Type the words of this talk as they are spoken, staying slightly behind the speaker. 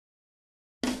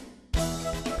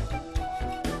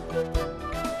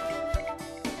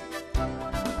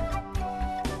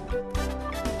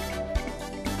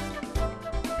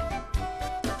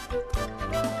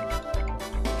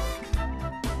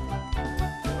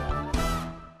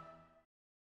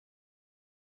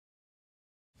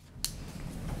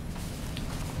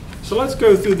So let's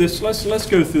go through this. Let's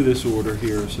go through this order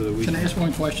here so that we Can I ask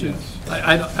one question? Yes.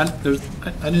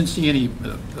 I didn't see any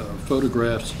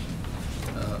photographs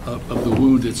of the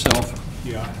wound itself.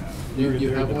 Yeah, I have. You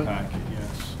They're have in the one? packet,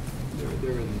 yes.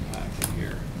 They're in the packet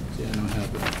here. Yeah, I don't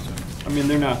have that. So. I mean,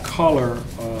 they're not color.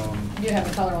 You have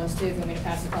the color ones too, if you want me to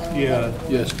pass the color ones? Yeah.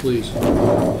 over? Yes, please.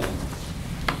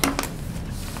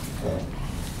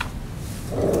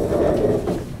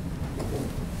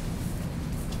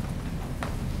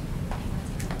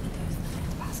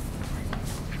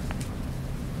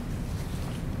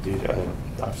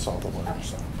 I saw the one.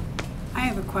 So. I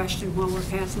have a question while we're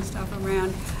passing stuff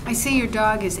around. I see your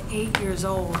dog is 8 years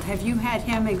old. Have you had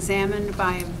him examined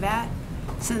by a vet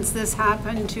since this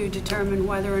happened to determine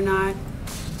whether or not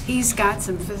he's got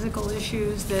some physical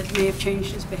issues that may have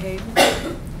changed his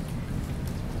behavior?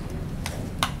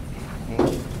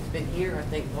 He's been here, I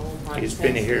think, the whole time. He's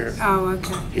been here. Oh,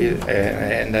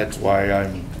 okay. And that's why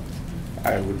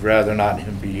I would rather not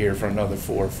him be here for another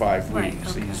 4 or 5 Right,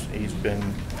 weeks. okay. He's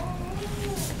been.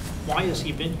 Why has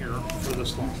he been here for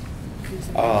this long?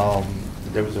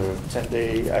 There was a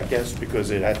 10-day, I guess,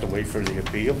 because it had to wait for the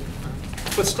appeal.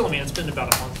 But still, I mean, it's been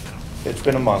about a month now. It's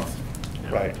been a month,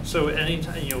 Yeah. right? So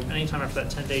anytime after that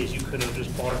 10 days, you could have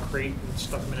just bought a crate and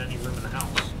stuck him in any room in the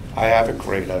house. I have a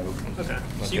crate of them. Okay.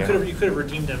 So Okay. you could have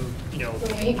redeemed him, You're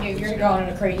going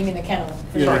in a crate, you mean the kennel?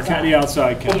 Yeah, the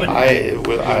outside kennel.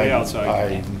 I'm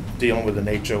outside. dealing with an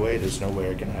HOA. There's no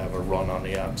way I can have a run on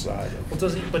the outside. Well,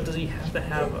 does he have to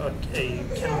have a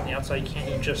kennel on the outside? Can't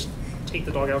he just take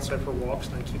the dog outside for walks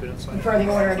and then keep it inside? Per the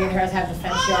order, it either has to have the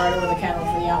fence yard or the kennel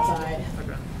for the outside,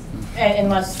 Okay.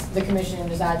 unless the commission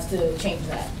decides to change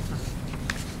that.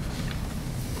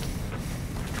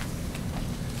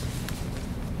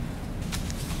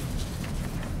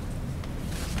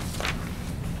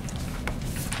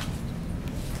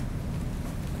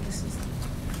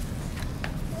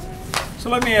 So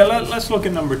let's look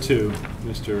at number 2,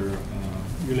 Mr.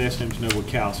 Your last name's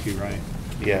Nowakowski, right?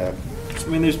 Yeah. I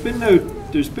mean, there's been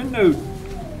no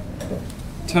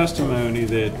testimony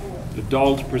that the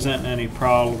dog's presenting any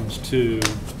problems to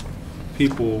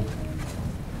people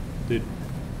that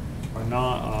are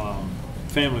not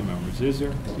family members, is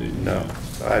there? No.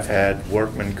 I've had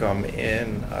workmen come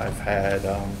in. I've had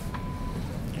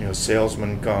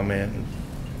salesmen come in.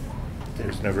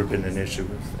 There's never been an issue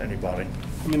with anybody.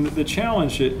 I mean, the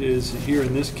challenge is here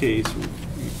in this case,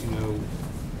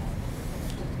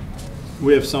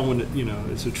 we have someone that,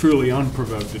 it's a truly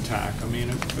unprovoked attack. I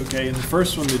mean, okay, in the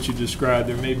first one that you described,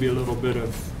 there may be a little bit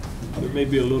of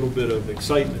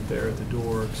excitement there at the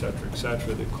door, et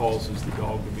cetera, that causes the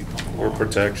dog to become Or alarmed.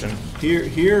 protection.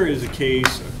 Here is a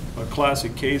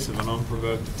classic case of an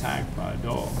unprovoked attack by a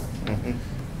dog.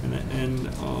 Mm-hmm. And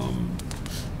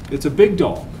it's a big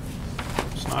dog.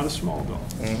 It's not a small dog.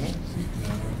 Mm-hmm.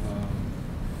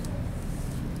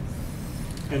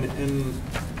 And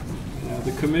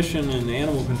the commission and the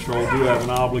animal control do have an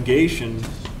obligation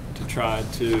to try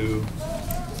to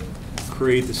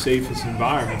create the safest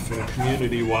environment for the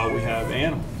community while we have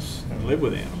animals and live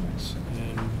with animals.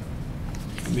 And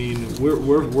I mean,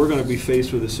 we're going to be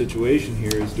faced with a situation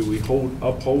here: is do we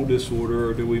uphold this order,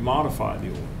 or do we modify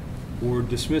the order, or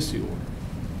dismiss the order?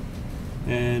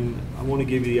 And I want to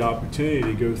give you the opportunity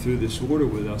to go through this order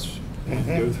with us, and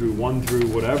go through 1 through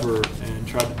whatever, and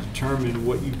try to determine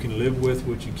what you can live with,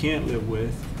 what you can't live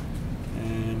with,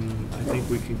 and I think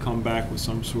we can come back with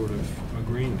some sort of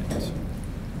agreement.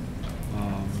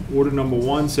 Order number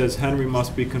 1 says Henry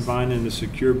must be confined in a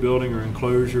secure building or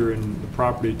enclosure in the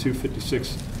property of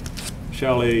 256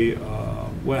 Chalet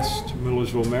West,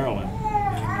 Millersville, Maryland.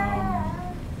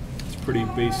 And it's pretty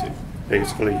basic.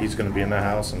 Basically, he's going to be in the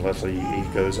house unless he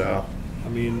goes out. I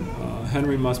mean,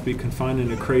 Henry must be confined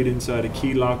in a crate inside a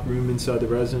key-locked room inside the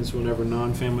residence whenever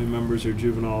non-family members or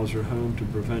juveniles are home to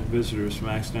prevent visitors from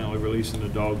accidentally releasing the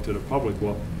dog to the public.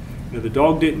 Well, the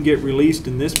dog didn't get released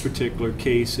in this particular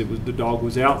case. The dog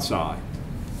was outside.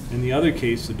 In the other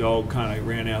case, the dog kind of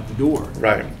ran out the door.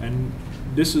 Right. And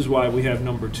this is why we have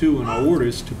number 2 in our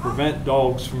orders, to prevent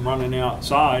dogs from running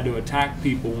outside to attack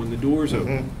people when the door's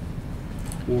open.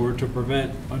 Or to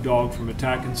prevent a dog from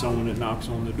attacking someone that knocks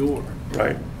on the door.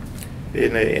 Right.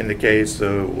 In the case,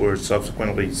 or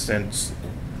subsequently since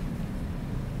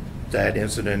that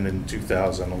incident in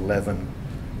 2011,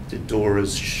 the door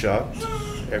is shut.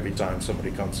 Every time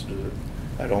somebody comes to it,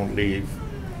 I don't leave.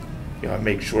 I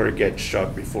make sure it gets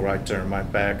shut before I turn my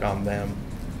back on them.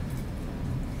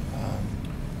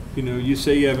 You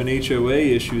say you have an HOA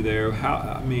issue there.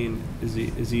 I mean, is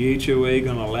the HOA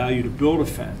going to allow you to build a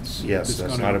fence? Yes,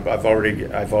 that's not. I've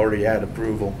already had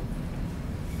approval,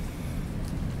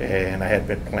 And I had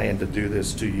been planning to do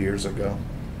this 2 years ago.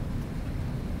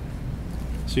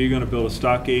 So you're gonna build a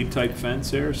stockade type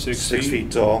fence there, 6 feet? 6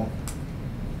 feet tall,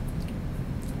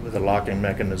 with a locking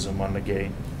mechanism on the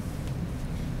gate.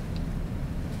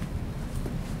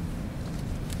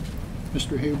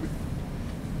 Mr. Hayward,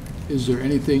 is there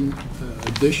anything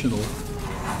additional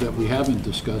that we haven't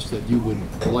discussed that you would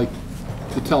like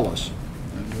to tell us?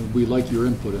 And we'd like your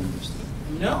input on this.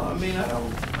 No, I mean, I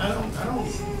don't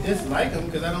dislike him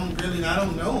because I don't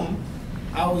know him.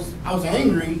 I was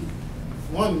angry,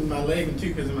 one, my leg, and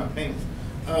two, because of my pants.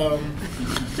 But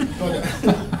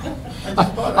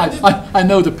I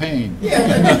know the pain. Yeah,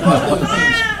 I just bought those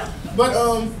pants. But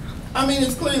I mean,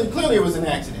 it's clearly it was an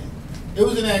accident. It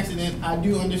was an accident. I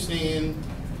do understand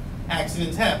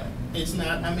accidents happen. It's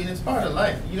not. I mean, it's part of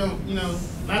life. I don't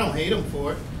hate him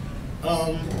for it.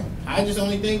 I just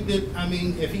only think that, I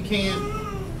mean, if he can't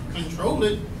control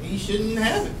it, he shouldn't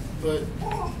have it. But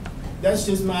that's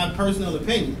just my personal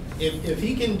opinion. If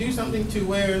he can do something to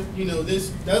where,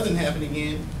 this doesn't happen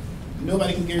again,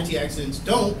 nobody can guarantee accidents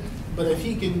don't, but if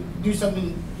he can do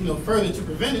something, further to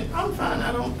prevent it, I'm fine.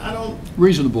 I don't.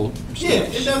 Reasonable. Yeah,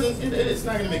 it's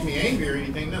not gonna make me angry or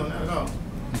anything, no, not at all.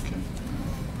 Okay.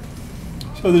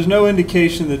 So there's no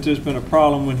indication that there's been a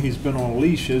problem when he's been on a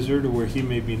leash, is there, to where he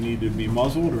maybe needed to be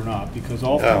muzzled or not? Because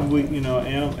often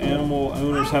animal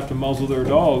owners have to muzzle their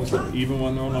dogs even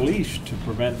when they're on a leash to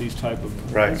prevent these type of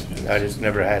Right. incidents. I just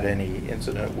never had any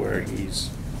incident where he's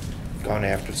gone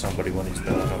after somebody when he's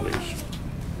been on a leash.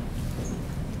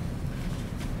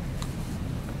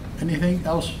 Anything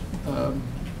else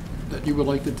that you would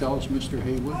like to tell us, Mr.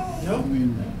 Haywood? No. I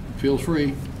mean, feel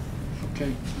free.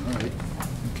 Okay, all right.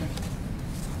 Okay.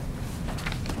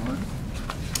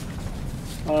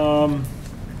 All right.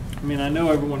 I mean, I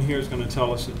know everyone here is going to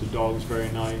tell us that the dog is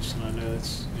very nice, and I know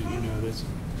that's,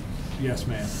 yes,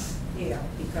 ma'am. Yeah,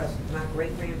 because my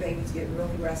great grandbaby's getting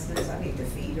really restless. I need to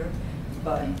feed her.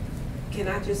 But can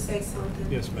I just say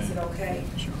something? Yes, ma'am. Is it okay?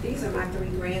 Sure. These are my 3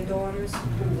 granddaughters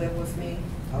who live with me,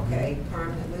 okay,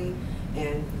 permanently.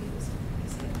 And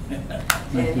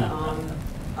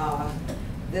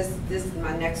this is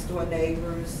my next door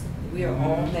neighbors. We are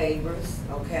all neighbors,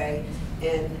 okay?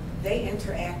 And they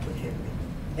interact with Henry.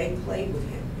 They play with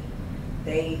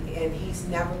Henry. And he's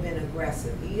never been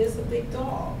aggressive. He is a big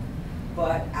dog.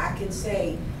 But I can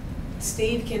say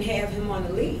Steve can have him on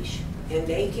a leash, and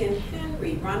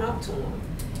Henry run up to him.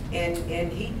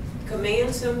 And he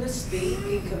commands him to speak,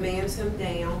 he commands him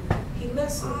down, he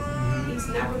listens. He's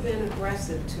never been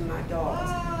aggressive to my dogs.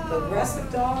 The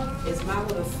aggressive dog is my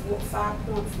little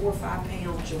 5.45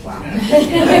 pound chihuahua.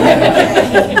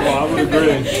 Well, I would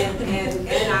agree.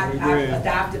 And I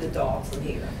adopted a dog from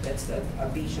here. That's a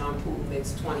Bichon Poodle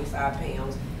mix, 25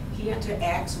 pounds. He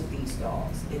interacts with these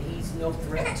dogs, and he's no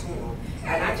threat to them.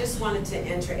 And I just wanted to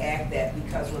interact that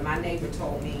because when my neighbor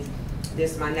told me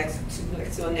this, my next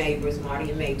door neighbors,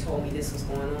 Marty and May, told me this was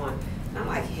going on, and I'm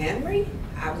like, Henry?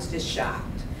 I was just shocked.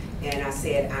 And I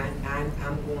said,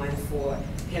 I'm going for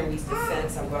Henry's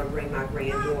defense. I'm going to bring my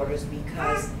granddaughters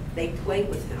because they play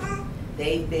with him.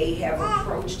 They have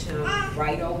approached him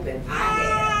right open.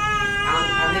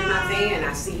 I'm in my van.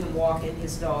 I see him walking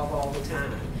his dog all the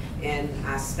time. And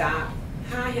I stop.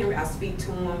 Hi, Henry. I speak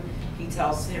to him. He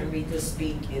tells Henry to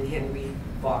speak, and Henry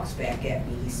barks back at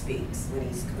me. He speaks when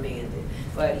he's commanded.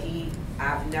 But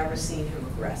I've never seen him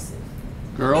aggressive.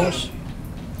 Girls?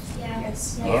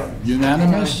 Yes. Unanimous?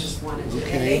 And I just wanted to,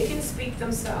 and they can speak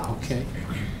themselves. Okay.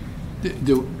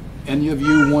 Do any of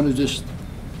you want to just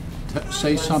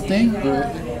say something?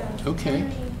 Okay.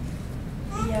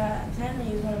 Henry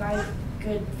is one of my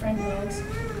good friend dogs,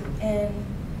 and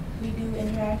we do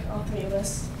interact, all 3 of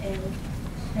us, and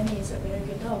Henry is a very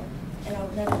good dog, and I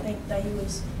would never think that he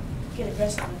was get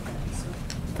aggressive like that. So.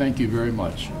 Thank you very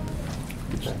much.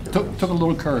 Took a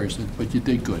little courage, but you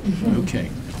did good. Okay.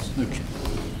 Okay.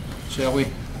 Shall we?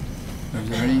 Is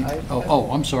there any?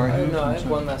 I'm sorry. No, I have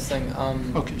one last thing.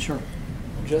 Okay, sure.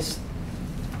 Just,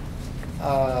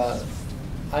 I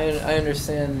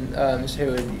understand, Mr.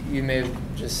 Hayward, you may have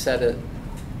just said it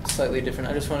slightly different.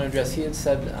 I just want to address, he had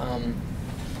said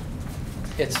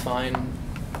it's fine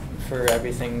for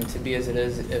everything to be as it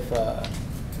is if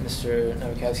Mr.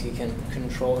 Nowakowski can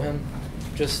control him.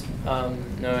 Just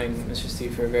knowing Mr.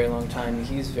 Steve for a very long time,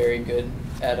 he's very good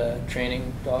at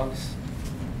training dogs.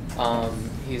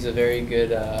 He's very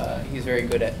good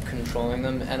at controlling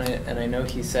them, and I know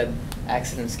he said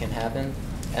accidents can happen,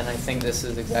 and I think this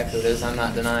is exactly what it is. I'm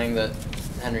not denying that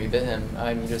Henry bit him.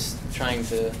 I'm just trying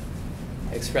to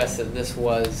express that this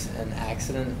was an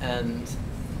accident, and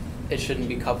it shouldn't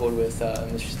be coupled with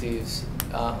Mr. Steve's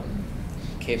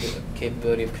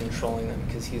capability of controlling them,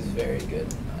 because he's very good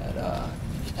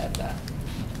at that.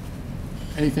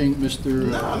 Anything, Mr.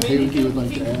 No, I mean, Hayward, you would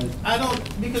like to add? I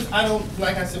don't,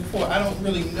 like I said before, I don't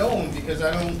really know him because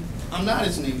I'm not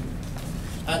his neighbor.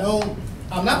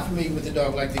 I'm not familiar with the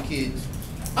dog like the kids.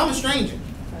 I'm a stranger.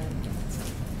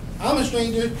 I'm a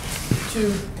stranger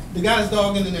to the guy's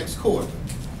dog in the next court.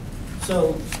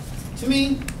 So, to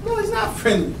me, no, he's not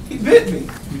friendly. He bit me.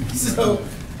 So,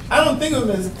 I don't think of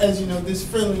him as this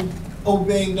friendly,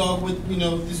 obeying dog with,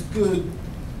 this good,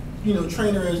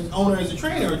 trainer as owner as a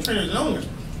trainer, or trainer as an owner.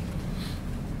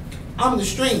 I'm the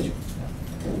stranger.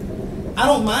 I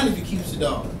don't mind if he keeps the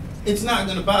dog. It's not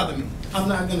going to bother me. I'm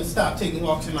not going to stop taking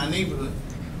walks in my neighborhood.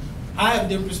 I have a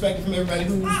different perspective from everybody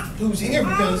who's here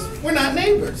because we're not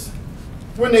neighbors.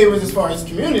 We're neighbors as far as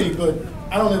community, but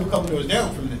I don't live a couple doors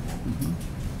down from them.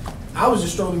 I was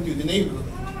just strolling through the neighborhood.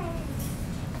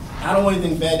 I don't want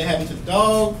anything bad to happen to the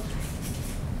dog.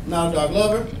 Not a dog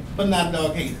lover, but not a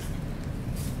dog hater.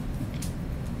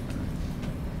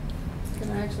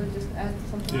 Can I actually just add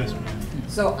something? Yes, ma'am.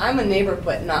 So I'm a neighbor,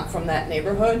 but not from that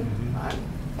neighborhood. I'm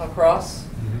across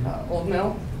Old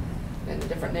Mill in a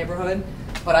different neighborhood,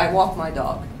 but I walk my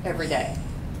dog every day.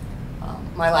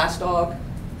 My last dog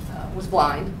was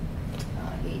blind.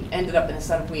 He ended up in a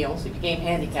set of wheels. He became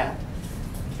handicapped.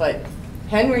 But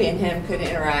Henry and him could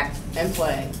interact and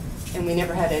play, and we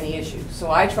never had any issues.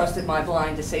 So I trusted my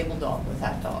blind disabled dog with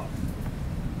that dog.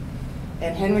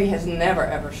 And Henry has never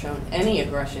ever shown any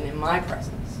aggression in my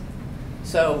presence.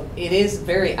 So it is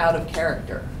very out of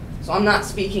character. So I'm not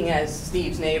speaking as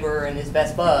Steve's neighbor and his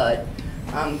best bud.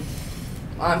 I'm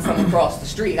from across the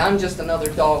street. I'm just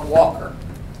another dog walker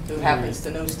who happens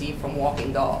to know Steve from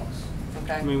walking dogs.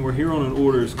 Okay? I mean, we're here on an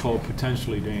order that's called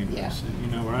potentially dangerous.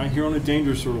 Yeah. And, we're not here on a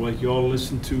dangerous order like you all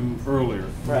listened to earlier.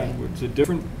 Right. It's a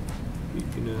different,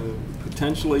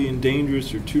 potentially and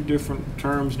dangerous are two different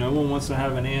terms. No one wants to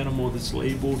have an animal that's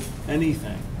labeled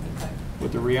anything. Okay.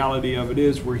 But the reality of it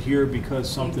is we're here because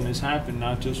something has happened,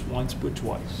 not just once but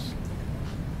twice.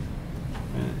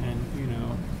 And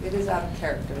It is out of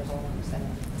character, is all I'm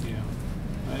saying.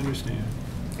 yeah, I understand.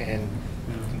 And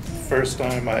first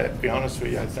time, I'll be honest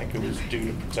with you, I think it was due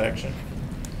to protection.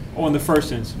 Oh, in the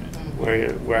first incident.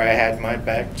 Where I had my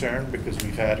back turned because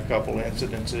we've had a couple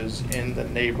incidences in the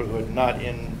neighborhood, not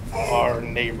in our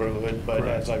neighborhood, but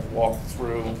Correct. as I've walked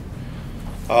through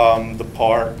the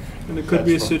park. And it could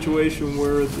be a That's right. situation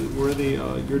where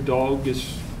your dog is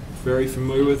very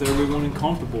familiar with everyone and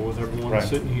comfortable with everyone Right.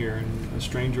 sitting here, and a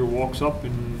stranger walks up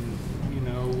and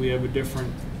we have a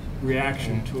different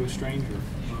reaction to a stranger.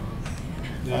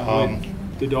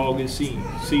 The dog is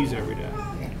sees every day.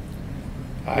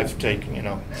 I've taken,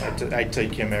 I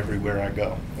take him everywhere I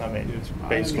go. I mean, Yes, I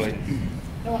basically. understand.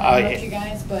 I don't want to interrupt you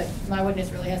guys, but my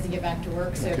witness really has to get back to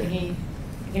work, so Okay. can he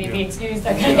be Yeah. excused?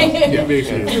 Okay. Yeah, Be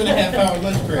excused. 2.5 hour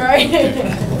lunch break. Right.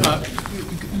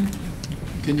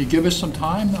 Can you give us some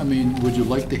time? I mean, would you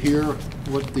like to hear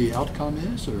what the outcome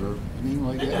is, or anything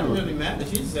like It that? doesn't or- really matter.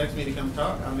 She just asked me to come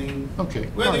talk. I mean, Okay.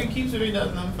 whether all he right. keeps it or he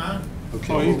doesn't, I'm fine.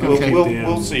 Okay. Oh, he's gonna Okay. keep We'll the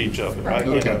animal. see each other, right?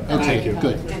 Okay. Okay.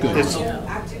 Good. And Good.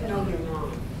 I do know your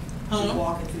mom. She's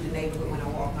walking through the neighborhood when I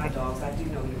walk my dogs. I do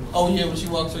know your mom. Oh, yeah, when she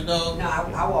walks her dog? No,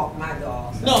 I walk my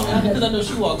dogs. No, because I know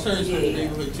she walks hers through the Yeah.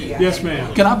 neighborhood too. Yeah. Yes,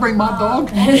 ma'am. Can I bring my dog?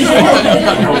 Yes,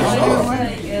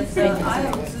 I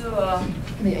have to,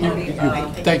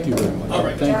 Thank you very much. All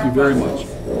right. Thank you very much.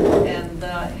 and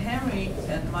Henry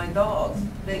and my dogs,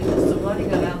 they used to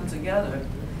running around together,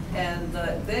 and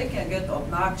they can get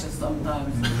obnoxious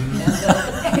sometimes.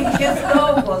 And his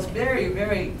dog was very,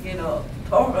 very,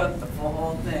 tolerant for the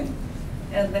whole thing.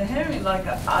 And the Henry,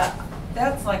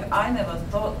 that's like, I never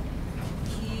thought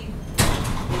he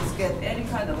would get any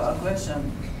kind of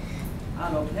aggression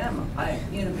out of him.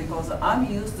 Because I'm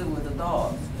used to with the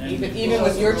dogs. Even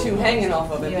with your two hanging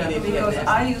off of it, Yeah, he didn't because get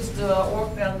I used to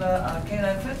work at the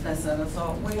canine fitness center,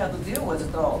 so we had to deal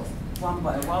with dogs one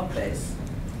by one base.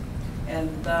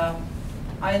 And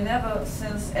I never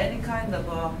sensed any kind of,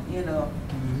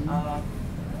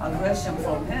 aggression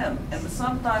from him. And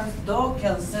sometimes dog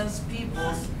can sense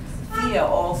people's fear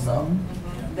also.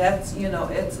 That's,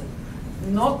 it's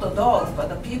not the dogs, but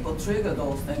the people trigger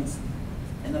those things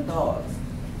in the dogs.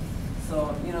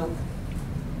 So,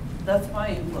 that's my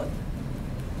input.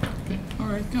 Okay. All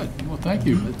right. Good. Well, thank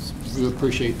you. We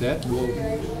appreciate that.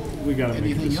 We got to make a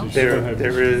Anything decision. else? Go ahead,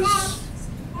 There Mr. is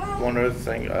one other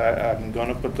thing. I'm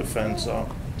gonna put the fence up.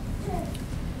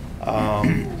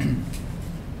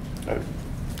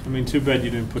 I mean, too bad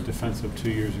you didn't put the fence up 2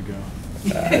 years ago.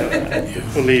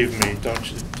 Believe me,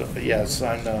 yes,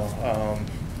 I know,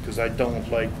 because I don't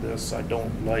like this. I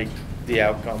don't like the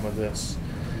outcome of this.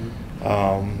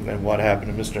 and what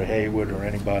happened to Mr. Hayward or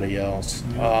anybody else.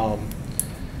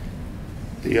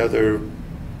 The other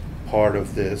part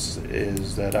of this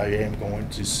is that I am going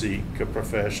to seek a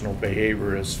professional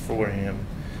behaviorist for him,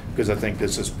 because I think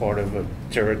this is part of a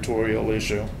territorial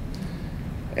issue,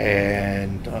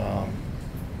 and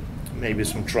maybe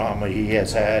some trauma he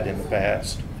has had in the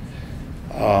past.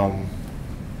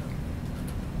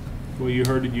 Well, you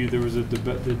heard there was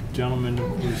the gentleman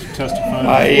who was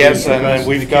testifying. Yes, and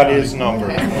we've got his number.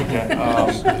 Okay.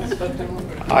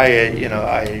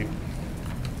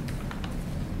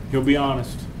 He'll be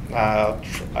honest.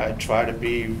 I try to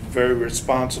be very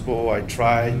responsible. I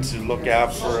try to look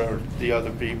out for the other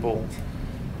people.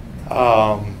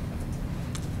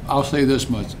 I'll say this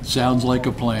much, sounds like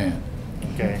a plan.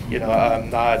 Okay, I'm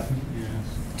not,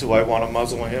 do I want to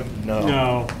muzzle him? No.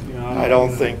 No. I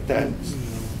don't think that,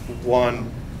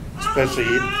 one, especially,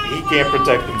 he can't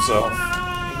protect himself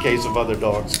in case of other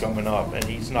dogs coming up, and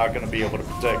he's not going to be able to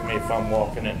protect me if I'm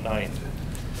walking at night.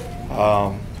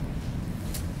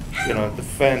 The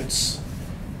fence,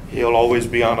 he'll always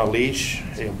be on a leash.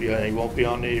 He won't be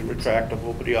on the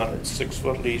retractable, but he's on a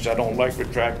 6-foot leash. I don't like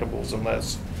retractables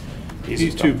unless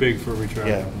he's too big for a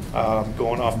retractable. Yeah,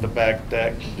 going off the back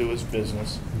deck to do his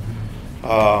business.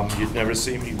 You'd never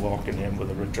see me walking in with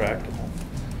a retractable.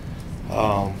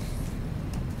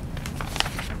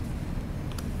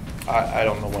 I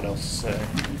don't know what else to say,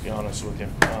 to be honest with you.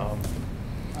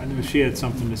 I knew she had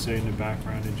something to say in the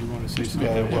background. Did you want to say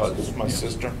something? Yeah, it was my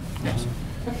sister.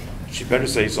 She better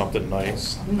say something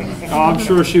nice. Oh, I'm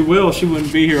sure she will. She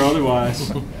wouldn't be here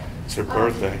otherwise. It's her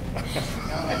birthday.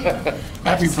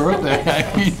 Happy birthday.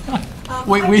 I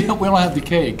mean, we don't have the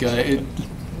cake. It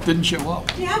didn't show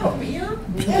up. Do you have a beer?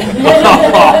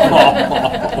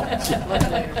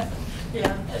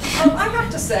 Yeah. I have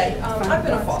to say, I've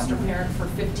been a foster parent for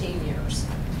 15 years.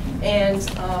 And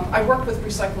I work with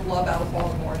Recycled Love out of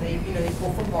Baltimore. They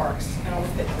pull from barks and all the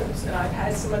pit bulls. And I've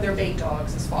had some of their bait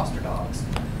dogs as foster dogs,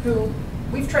 who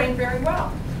we've trained very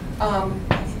well.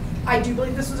 I do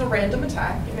believe this was a random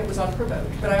attack and it was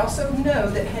unprovoked. But I also know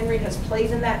that Henry has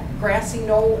played in that grassy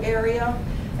knoll area.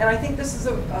 And I think this is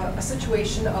a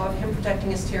situation of him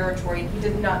protecting his territory, and he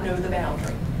did not know the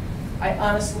boundary. I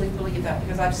honestly believe that,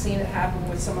 because I've seen it happen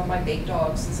with some of my bait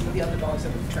dogs and some of the other dogs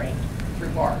that we've trained through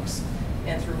barks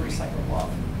and through Recycled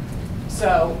Love.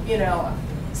 So,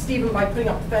 Stephen, by putting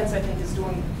up the fence, I think is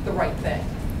doing the right thing.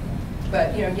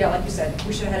 But, yeah, like you said,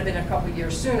 we should have had it been a couple of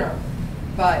years sooner.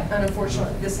 But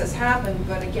unfortunately, this has happened.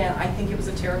 But again, I think it was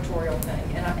a territorial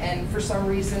thing. And for some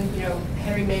reason,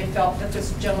 Henry may have felt that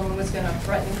this gentleman was going to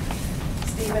threaten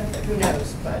Stephen. Who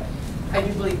knows? But I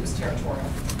do believe it was territorial.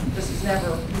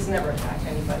 He's never attacked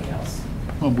anybody else.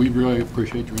 Well, we really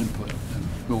appreciate your input, and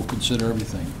we'll consider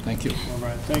everything. Thank you. All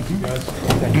right. Thank you, guys.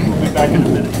 We'll be back in a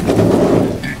minute.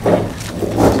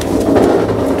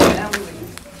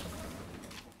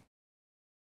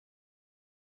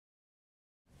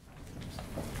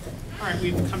 All right,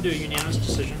 we've come to a unanimous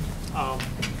decision.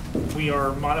 We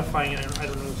are modifying item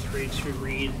number 3 to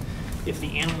read, if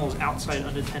the animal is outside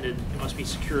unattended, it must be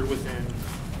secured within,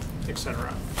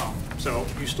 etc. So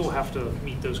you still have to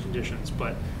meet those conditions,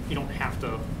 but you don't have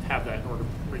to have that in order to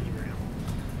redeem your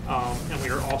animal. And we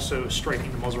are also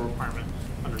striking the muzzle requirement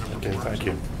under number 4. Okay, thank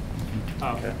you.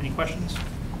 Okay. Any questions?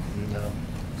 No.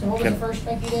 So what was the first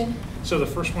thing you did? So the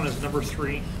first one is number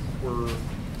 3. We're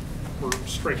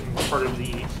striking part of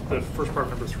the first part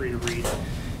of number 3 to read,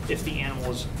 if the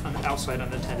animal is outside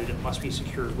unattended, it must be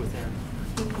secured within.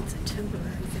 I think it's a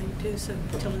temporary thing too, so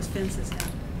until this fence is out.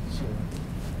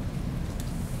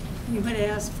 You would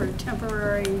ask for a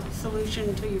temporary solution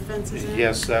until your fence is in?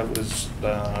 Yes, that was,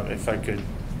 if I could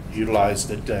utilize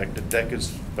the deck. The deck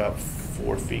is about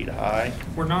 4 feet high.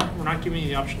 We're not giving you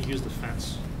the option to use the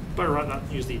fence, but not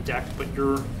use the deck. But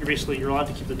you're allowed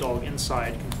to keep the dog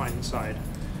inside, confined inside,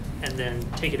 and then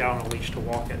take it out on a leash to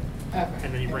walk it,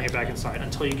 and then you bring it back inside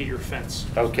until you get your fence.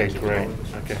 Okay, great.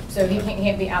 Okay. So he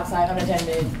can't be outside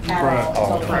unattended at Correct.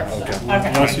 all. Oh, correct. Okay. Okay.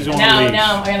 Unless he's on a Now leash.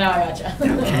 I gotcha.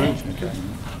 Okay.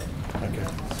 Okay.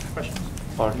 Questions?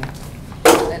 Pardon?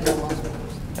 And no muzzle.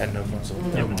 And no muzzle.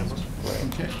 No muzzle.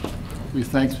 Okay. We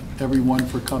thank everyone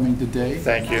for coming today,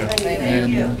 Thank you.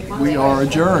 and we are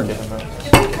adjourned. Did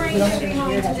we bring Henry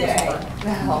home today?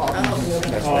 Oh,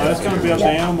 that's going to be up to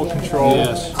animal control.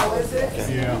 Yes. Oh, is it?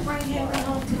 Yeah. Bring Henry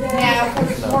home today? Yeah,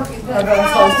 we're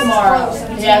closed tomorrow.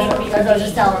 Yeah, I was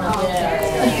just telling him, yeah.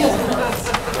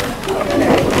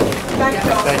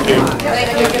 Thank you.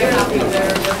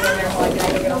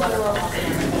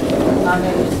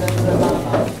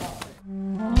 Thank you.